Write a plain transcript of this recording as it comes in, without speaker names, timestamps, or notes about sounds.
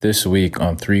This week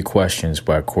on Three Questions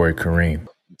by Corey Kareem.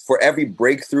 For every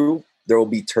breakthrough, there will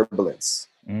be turbulence.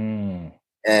 And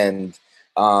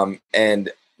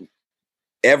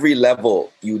every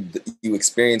level you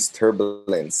experience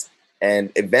turbulence,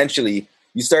 and eventually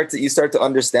you start to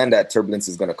understand that turbulence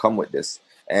is going to come with this,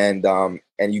 and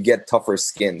you get tougher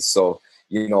skin. So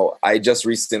I just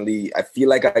recently, I feel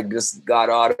like I just got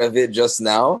out of it just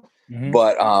now,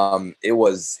 but it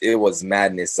was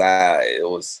madness. It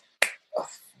was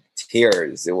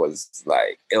tears. It was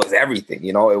everything.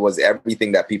 It was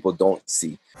everything that people don't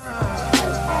see.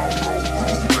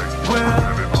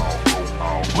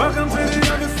 Welcome to the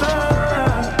other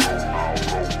side.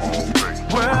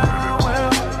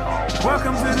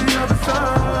 Welcome to the other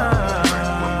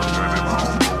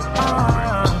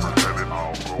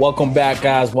side. Welcome back,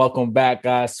 guys. Welcome back,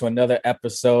 guys, to another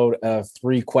episode of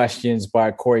Three Questions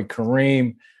by Corey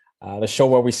Kareem, the show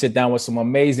where we sit down with some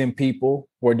amazing people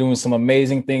who are doing some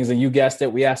amazing things. And you guessed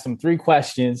it, we asked them three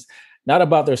questions, not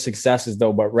about their successes,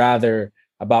 though, but rather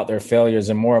about their failures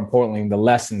and, more importantly, the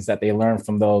lessons that they learned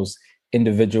from those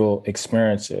individual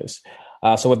experiences.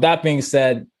 So with that being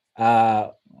said,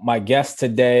 my guest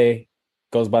today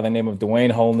goes by the name of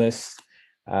Dwayne Holness.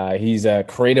 He's a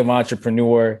creative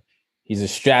entrepreneur. He's a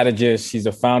strategist. He's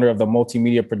the founder of the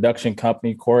multimedia production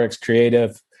company, Corex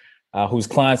Creative, whose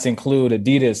clients include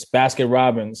Adidas,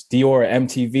 Robbins, Dior,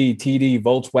 MTV, TD,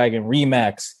 Volkswagen,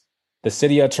 Remax, the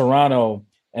city of Toronto,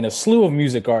 and a slew of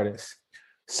music artists.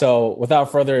 So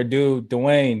without further ado,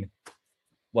 Dwayne,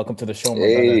 welcome to the show, my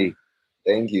brother.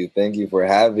 Thank you for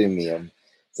having me.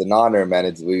 It's an honor,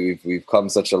 man. We've come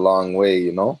such a long way,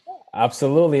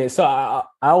 Absolutely. So I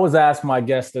always ask my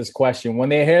guests this question: when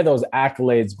they hear those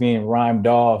accolades being rhymed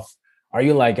off, are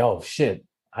you like, "Oh shit,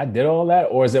 I did all that,"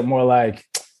 or is it more like,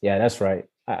 "Yeah, that's right,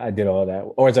 I did all that,"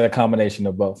 or is it a combination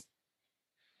of both?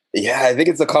 Yeah, I think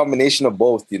it's a combination of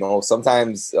both.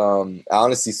 Sometimes I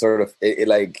honestly sort of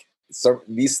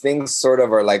these things sort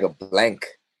of are like a blank.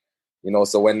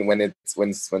 So when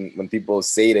people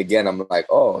say it again, I'm like,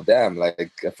 oh damn,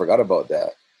 like I forgot about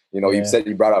that. You said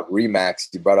you brought up Remax,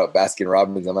 you brought up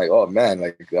Robbins. I'm like, oh man,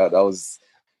 like that was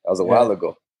a while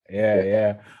ago.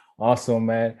 Yeah. Awesome,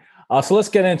 man. So let's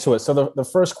get into it. So the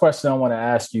first question I want to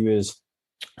ask you is,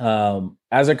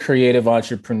 as a creative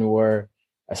entrepreneur,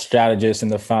 a strategist,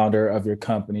 and the founder of your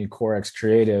company, Corex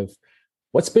Creative,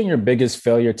 what's been your biggest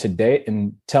failure to date?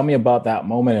 And tell me about that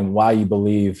moment and why you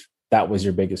believe that was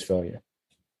your biggest failure.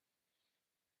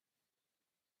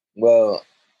 Well,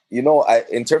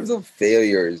 in terms of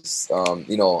failures,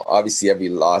 obviously every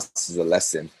loss is a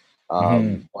lesson.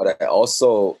 But I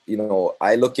also,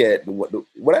 I look at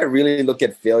what I really look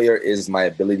at failure is my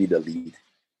ability to lead.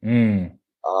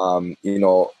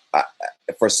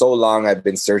 For so long, I've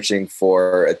been searching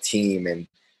for a team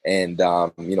and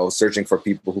searching for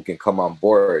people who can come on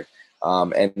board.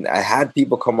 And I had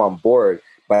people come on board,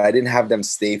 but I didn't have them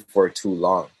stay for too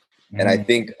long. And I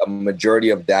think a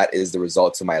majority of that is the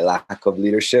result of my lack of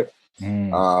leadership,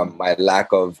 my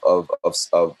lack of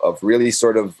really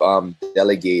sort of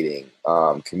delegating,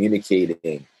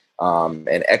 communicating,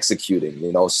 and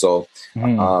executing. So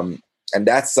and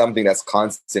that's something that's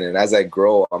constant. And as I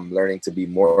grow, I'm learning to be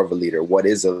more of a leader. What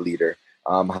is a leader?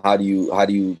 How do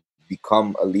you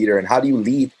become a leader, and how do you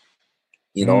lead?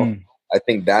 I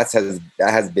think that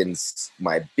has been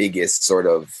my biggest sort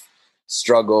of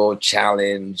struggle,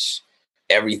 challenge,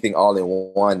 everything all in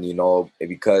one,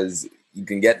 because you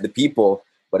can get the people,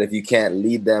 but if you can't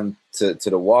lead them to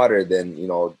the water, then,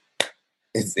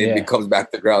 it becomes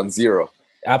back to ground zero.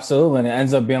 Absolutely. And it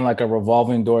ends up being like a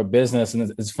revolving door business.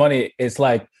 And it's funny. It's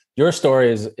like your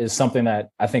story is something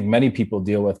that I think many people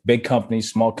deal with. Big companies,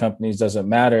 small companies, doesn't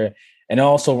matter. And it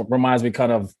also reminds me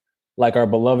kind of like our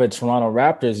beloved Toronto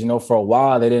Raptors. For a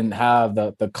while, they didn't have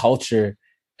the culture.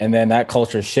 And then that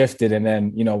culture shifted, and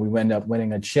then, we end up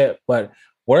winning a chip. But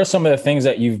what are some of the things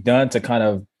that you've done to kind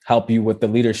of help you with the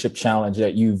leadership challenge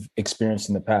that you've experienced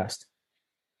in the past?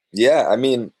 Yeah, I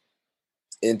mean,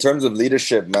 in terms of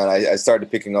leadership, man, I started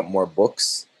picking up more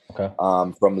books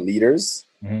from leaders,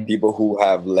 people who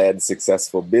have led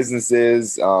successful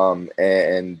businesses. And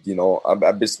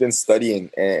I've just been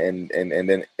studying and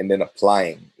then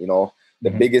applying. The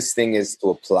biggest thing is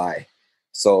to apply.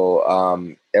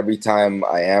 So every time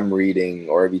I am reading,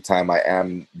 or every time I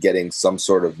am getting some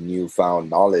sort of newfound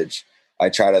knowledge, I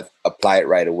try to apply it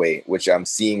right away, which I'm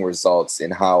seeing results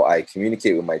in how I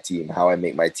communicate with my team, how I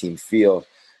make my team feel,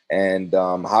 and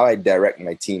how I direct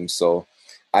my team. So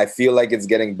I feel like it's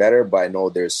getting better, but I know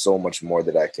there's so much more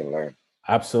that I can learn.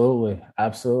 Absolutely.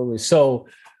 So,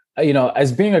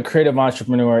 as being a creative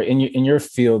entrepreneur in your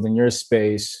field, in your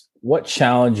space, what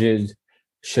challenges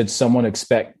should someone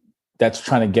expect that's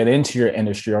trying to get into your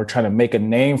industry or trying to make a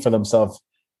name for themselves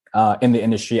in the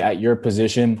industry at your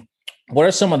position? What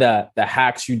are some of the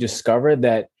hacks you discovered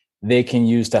that they can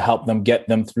use to help them get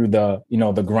them through the,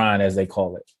 the grind, as they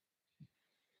call it?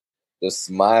 Just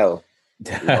smile.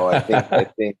 I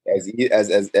think as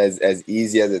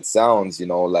easy as it sounds,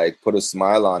 like put a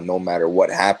smile on no matter what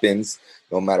happens,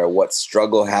 no matter what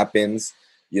struggle happens,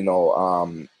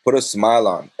 put a smile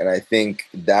on. And I think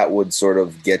that would sort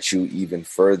of get you even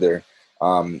further.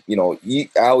 I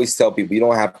always tell people, you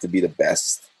don't have to be the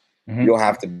best. You don't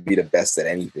have to be the best at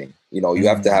anything. You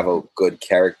have to have a good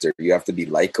character. You have to be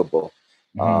likable.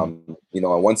 And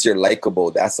once you're likable,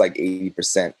 that's like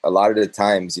 80%. A lot of the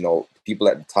times, people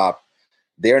at the top,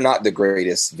 they're not the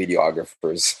greatest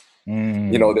videographers.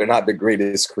 They're not the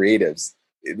greatest creatives.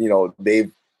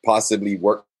 They've possibly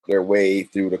worked their way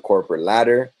through the corporate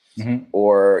ladder,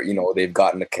 or, they've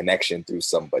gotten a connection through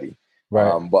somebody.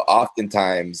 Right. But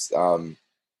oftentimes,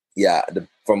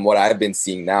 from what I've been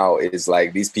seeing now is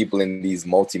like these people in these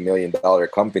multi-million-dollar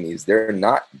companies, they're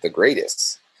not the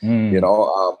greatest.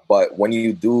 But when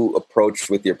you do approach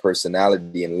with your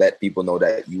personality and let people know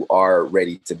that you are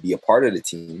ready to be a part of the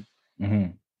team,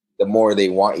 the more they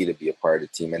want you to be a part of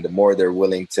the team and the more they're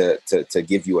willing to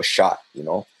give you a shot,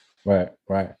 Right.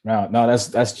 No,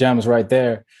 that's gems right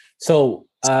there. So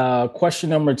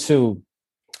question number 2,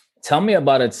 tell me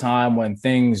about a time when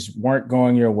things weren't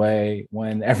going your way,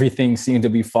 when everything seemed to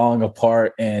be falling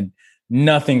apart and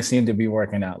nothing seemed to be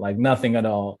working out, like nothing at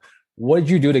all. What did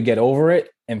you do to get over it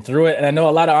and through it? And I know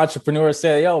a lot of entrepreneurs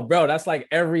say, yo, bro, that's like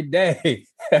every day.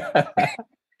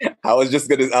 I was just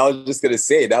gonna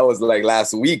say that was like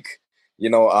last week,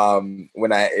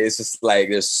 it's just like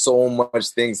there's so much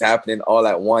things happening all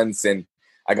at once, and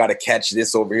I gotta catch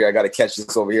this over here, I gotta catch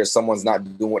this over here. Someone's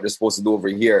not doing what they're supposed to do over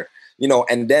here,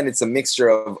 and then it's a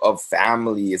mixture of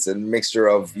family, it's a mixture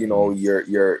of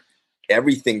your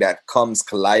everything that comes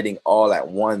colliding all at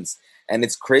once, and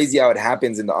it's crazy how it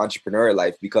happens in the entrepreneurial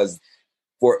life because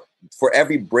for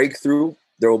every breakthrough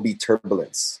there will be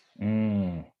turbulence,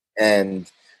 and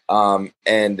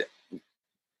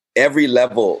every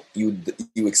level you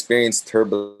experience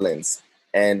turbulence,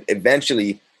 and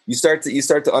eventually you start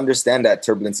to understand that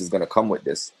turbulence is going to come with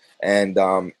this, and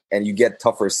you get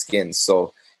tougher skin.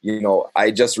 So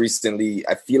I just recently,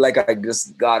 I feel like I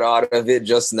just got out of it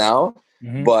just now,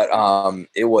 but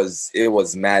it was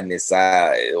madness.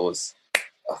 It was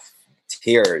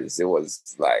tears. It was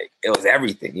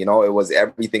everything. It was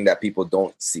everything that people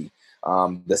don't see.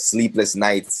 The sleepless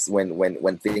nights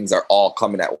when things are all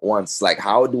coming at once. Like,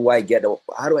 how do I get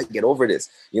over this?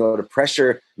 The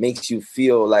pressure makes you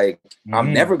feel like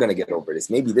I'm never going to get over this.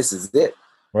 Maybe this is it,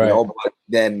 right. But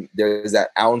then there's that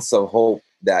ounce of hope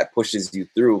that pushes you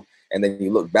through. And then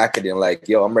you look back at it and like,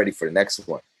 yo, I'm ready for the next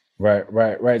one.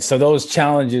 Right. So those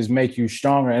challenges make you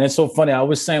stronger. And it's so funny. I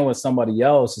was saying with somebody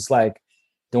else, it's like,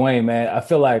 Dwayne, man, I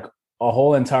feel like our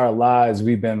whole entire lives,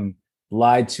 we've been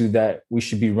lied to that we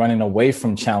should be running away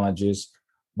from challenges,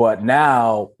 but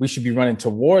now we should be running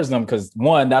towards them because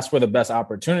one, that's where the best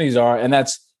opportunities are, and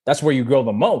that's where you grow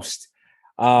the most.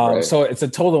 Right. So it's a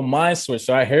total mind switch.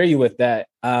 So I hear you with that.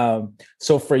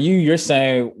 So for you, you're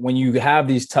saying when you have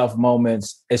these tough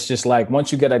moments, it's just like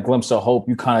once you get a glimpse of hope,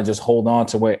 you kind of just hold on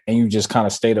to it and you just kind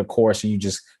of stay the course and you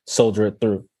just soldier it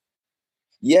through.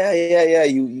 Yeah.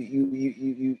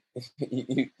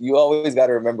 You always got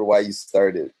to remember why you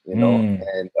started, and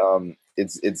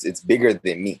it's bigger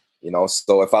than me,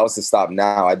 So if I was to stop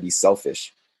now, I'd be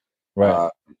selfish,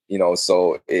 right?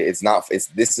 So it's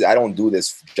this. I don't do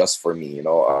this just for me,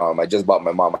 I just bought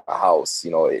my mom a house,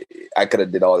 I could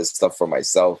have did all this stuff for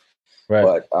myself, right?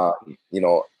 But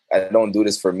I don't do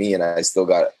this for me, and I still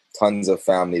got tons of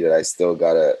family that I still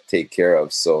gotta take care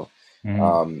of. So.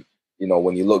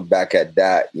 When you look back at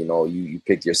that, you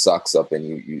pick your socks up and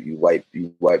you wipe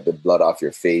the blood off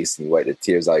your face and you wipe the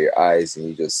tears out of your eyes and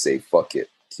you just say, fuck it,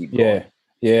 keep going.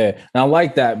 Yeah. And I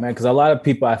like that, man, because a lot of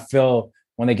people, I feel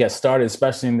when they get started,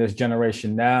 especially in this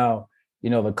generation now,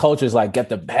 the culture is like, get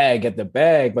the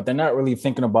bag, but they're not really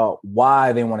thinking about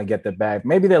why they want to get the bag.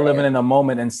 Maybe they're living in a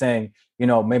moment and saying,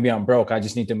 maybe I'm broke, I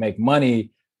just need to make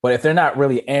money. But if they're not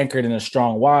really anchored in a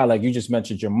strong why, like you just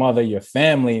mentioned, your mother, your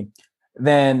family,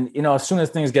 then, as soon as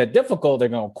things get difficult, they're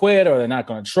going to quit or they're not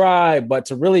going to try. But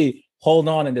to really hold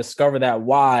on and discover that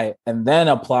why and then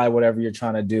apply whatever you're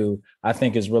trying to do, I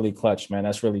think is really clutch, man.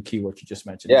 That's really key what you just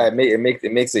mentioned. Yeah,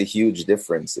 it makes a huge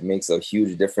difference. It makes a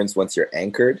huge difference once you're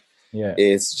anchored. Yeah,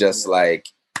 it's just like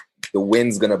the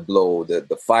wind's going to blow,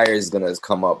 the fire is going to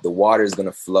come up, the water is going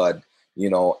to flood,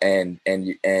 and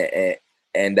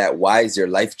that why is your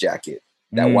life jacket.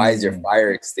 That why is your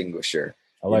fire extinguisher.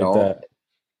 I like that.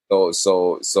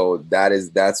 So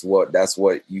that's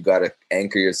what you got to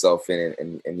anchor yourself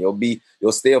in, and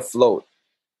you'll stay afloat.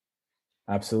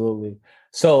 Absolutely.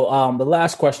 So the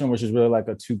last question, which is really like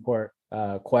a two-part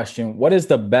question, what is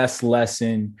the best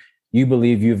lesson you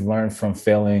believe you've learned from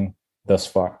failing thus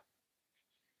far?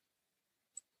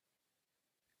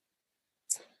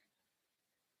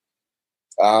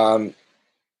 I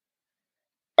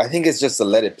think it's just to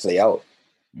let it play out.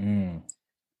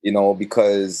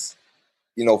 Because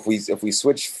if we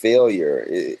switch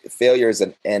failure, failure is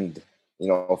an end.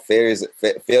 Failure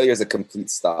is a complete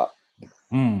stop.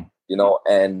 So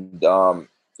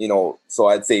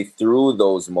I'd say through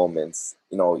those moments,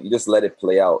 you just let it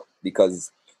play out,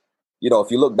 because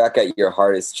if you look back at your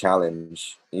hardest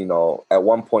challenge, at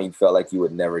one point you felt like you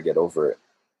would never get over it.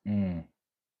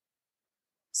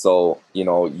 So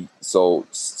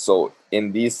so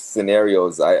in these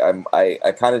scenarios,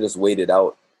 I kind of just waited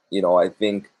out. I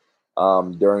think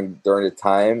during the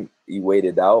time you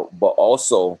waited out, but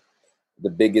also the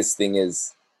biggest thing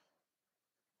is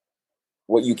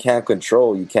what you can't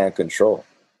control, you can't control.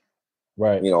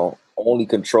 Right. Only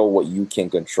control what you can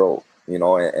control.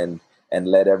 And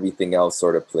let everything else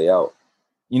sort of play out.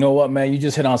 You know what, man? You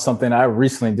just hit on something I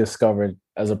recently discovered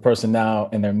as a person now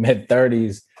in their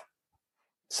mid-30s.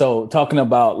 So talking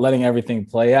about letting everything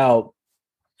play out,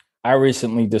 I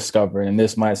recently discovered, and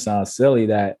this might sound silly,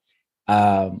 that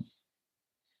the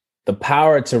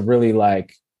power to really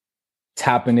like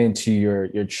tapping into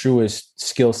your truest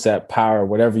skill set, power,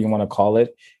 whatever you want to call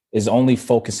it, is only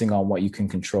focusing on what you can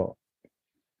control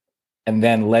and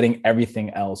then letting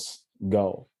everything else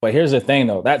go. But here's the thing,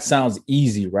 though. That sounds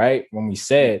easy, right? When we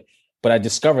say it, but I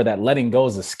discovered that letting go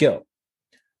is a skill.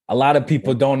 A lot of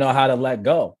people don't know how to let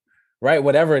go, right?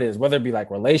 Whatever it is, whether it be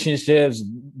like relationships,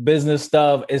 business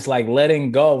stuff, it's like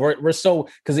letting go. We're so,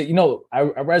 because I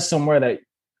read somewhere that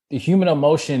the human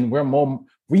emotion,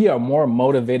 we are more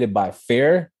motivated by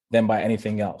fear than by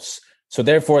anything else. So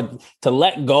therefore, to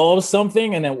let go of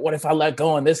something, and then what if I let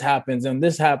go and this happens,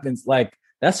 like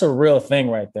that's a real thing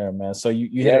right there, man. So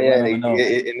you hit it right on the nose.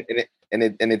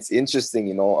 And it's interesting,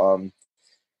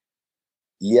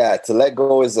 yeah, to let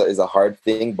go is a hard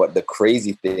thing, but the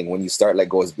crazy thing when you start let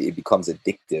go is it becomes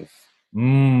addictive.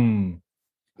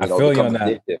 I feel you on that.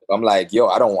 Addictive. I'm like, yo,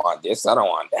 I don't want this. I don't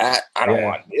want that. I don't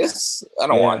want this. I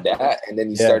don't want that. And then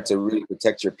you start to really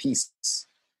protect your peace.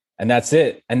 And that's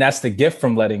it. And that's the gift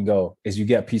from letting go, is you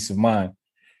get peace of mind.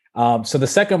 So the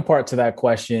second part to that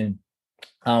question,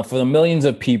 for the millions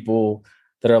of people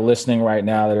that are listening right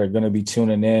now, that are going to be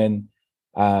tuning in,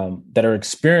 that are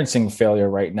experiencing failure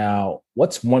right now,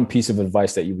 what's one piece of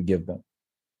advice that you would give them?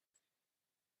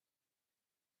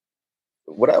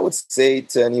 What I would say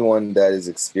to anyone that is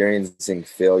experiencing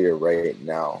failure right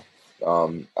now,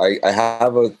 I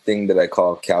have a thing that I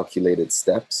call calculated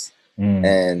steps.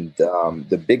 And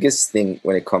the biggest thing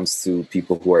when it comes to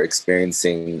people who are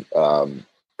experiencing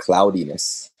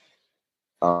cloudiness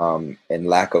and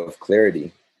lack of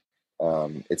clarity,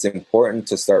 it's important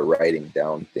to start writing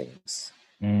down things.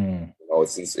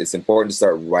 It's important to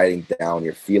start writing down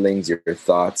your feelings, your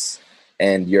thoughts,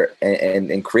 and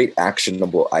and create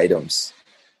actionable items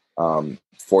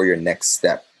for your next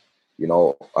step.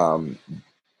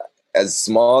 As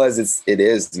small as it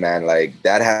is, man, like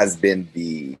that has been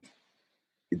the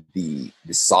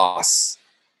sauce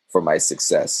for my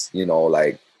success.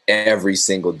 Like every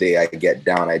single day I get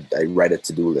down, I write a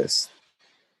to-do list.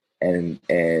 And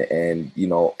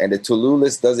the to-do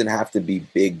list doesn't have to be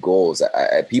big goals.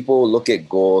 People look at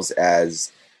goals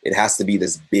as it has to be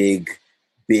this big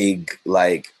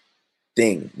like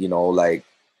thing, like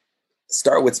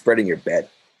start with spreading your bed,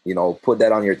 put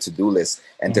that on your to-do list,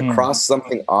 and to cross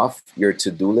something off your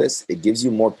to-do list, it gives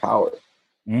you more power.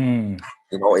 And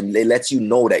it lets you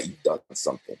know that you've done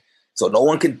something. So no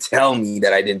one can tell me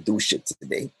that I didn't do shit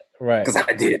today. Right. Because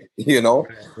I did,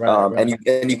 Right.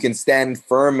 And you can stand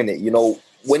firm in it.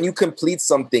 When you complete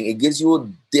something, it gives you a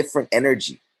different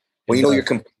energy when you're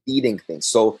completing things.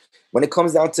 So when it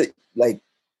comes down to like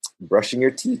brushing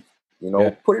your teeth,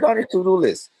 put it on your to-do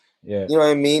list. Yeah. You know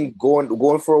what I mean?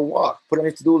 Going for a walk, put it on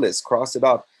your to-do list, cross it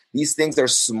off. These things are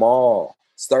small.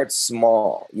 Start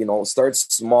small, start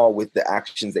small with the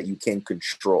actions that you can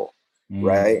control,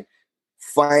 right?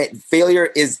 Failure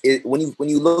is when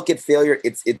you look at failure,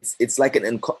 it's like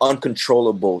an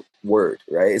uncontrollable word,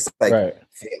 right? It's like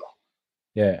fail.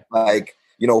 Yeah. Like,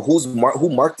 who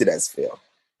marked it as fail?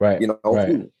 Right.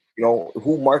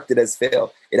 Who marked it as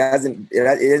fail? It hasn't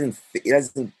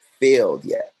failed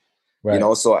yet.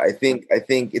 Right. So I think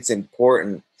it's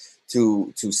important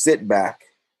to sit back,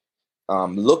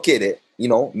 look at it.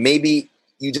 Maybe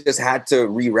you just had to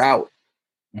reroute.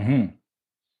 Mm-hmm.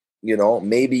 You know,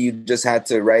 maybe you just had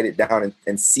to write it down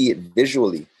and see it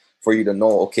visually for you to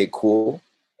know, okay, cool.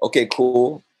 Okay,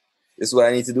 cool. This is what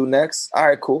I need to do next. All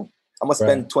right, cool. I'm going to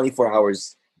spend 24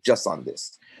 hours just on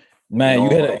this. Man, you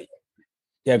hit it.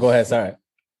 Yeah, go ahead. Sorry.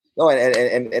 No,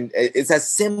 and it's as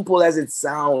simple as it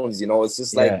sounds, you know, it's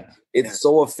just like, it's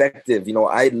so effective. You know,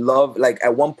 I love, like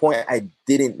at one point I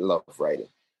didn't love writing.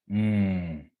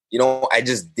 You know, I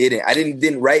just didn't. I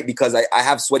didn't write because I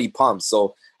have sweaty palms.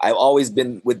 So I've always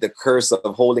been with the curse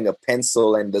of holding a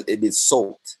pencil and it is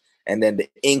soaked and then the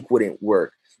ink wouldn't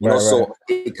work. You know, so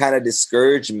it kind of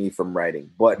discouraged me from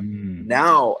writing. But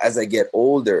now as I get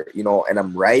older, you know, and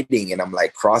I'm writing and I'm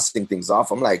like crossing things off,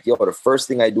 I'm like, yo, the first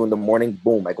thing I do in the morning,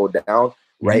 boom, I go down,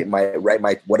 write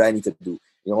my what I need to do,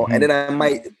 you know, and then I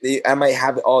might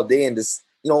have it all day and just,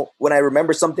 you know, when I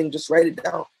remember something, just write it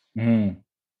down.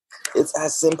 It's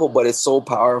as simple, but it's so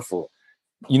powerful.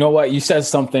 You know what? You said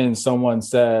something someone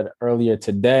said earlier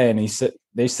today, and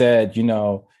they said, you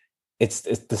know, it's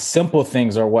the simple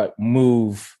things are what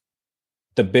move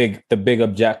the big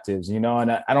objectives, you know?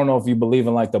 And I don't know if you believe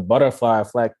in like the butterfly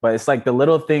effect, but it's like the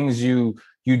little things you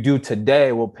do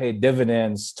today will pay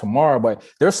dividends tomorrow, but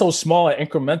they're so small and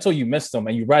incremental, you miss them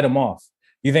and you write them off.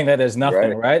 You think that there's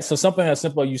nothing, right? So something as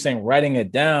simple as you saying, writing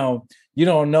it down, you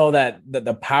don't know that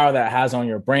the power that has on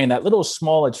your brain, that little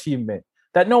small achievement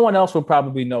that no one else will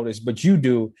probably notice, but you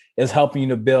do, is helping you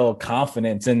to build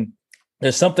confidence. And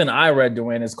there's something I read,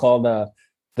 Dwayne, it's called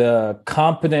the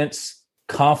confidence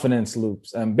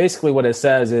loops. And basically what it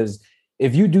says is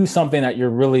if you do something that you're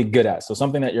really good at, so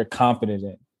something that you're confident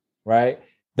in, right?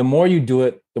 The more you do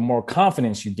it, the more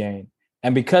confidence you gain.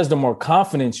 And because the more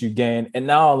confidence you gain, it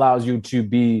now allows you to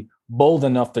be bold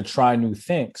enough to try new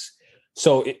things.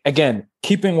 So again,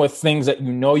 keeping with things that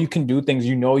you know you can do, things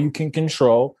you know you can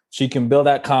control, so you can build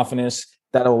that confidence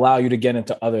that'll allow you to get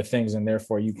into other things and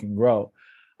therefore you can grow.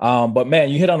 But man,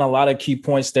 you hit on a lot of key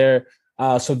points there.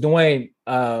 So Dwayne,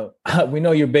 we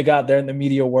know you're big out there in the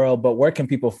media world, but where can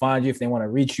people find you if they want to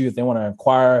reach you, if they want to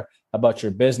inquire about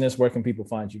your business? Where can people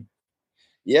find you?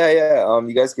 Yeah.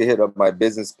 You guys can hit up my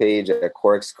business page at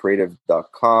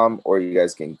corexcreative.com, or you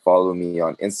guys can follow me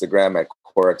on Instagram at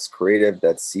Corex Creative.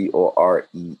 That's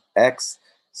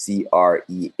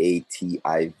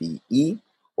CorexCreative.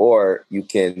 Or you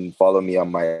can follow me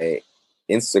on my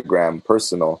Instagram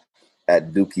personal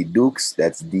at Dukey Dukes.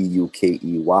 That's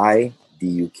DUKEY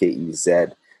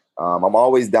DUKEZ. I'm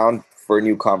always down for a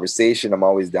new conversation. I'm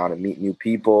always down to meet new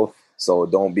people. So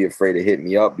don't be afraid to hit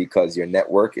me up, because your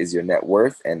network is your net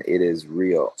worth and it is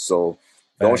real. So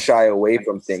don't shy away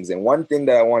from things. And one thing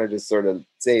that I wanted to sort of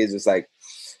say is just like,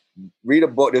 read a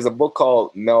book. There's a book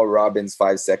called Mel Robbins'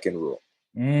 5-second rule.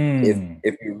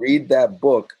 If you read that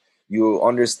book, you'll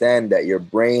understand that your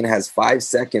brain has 5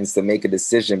 seconds to make a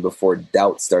decision before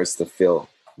doubt starts to fill.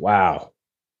 Wow.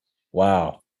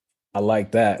 I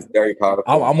like that. It's very powerful.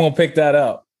 I'm going to pick that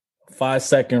up.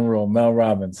 5-second rule, Mel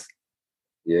Robbins.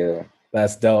 Yeah.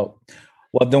 That's dope.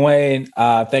 Well, Dwayne,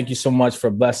 thank you so much for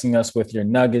blessing us with your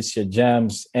nuggets, your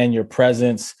gems, and your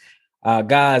presence.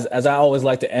 Guys, as I always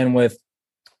like to end with,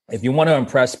 if you want to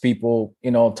impress people,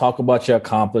 you know, talk about your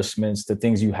accomplishments, the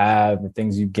things you have, the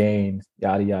things you gained,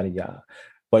 yada, yada, yada.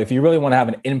 But if you really want to have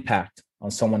an impact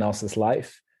on someone else's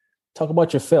life, talk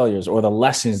about your failures or the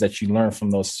lessons that you learned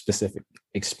from those specific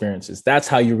experiences. That's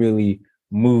how you really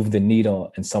move the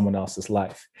needle in someone else's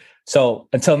life. So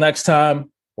until next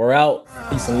time, we're out.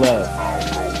 Peace and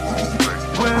love.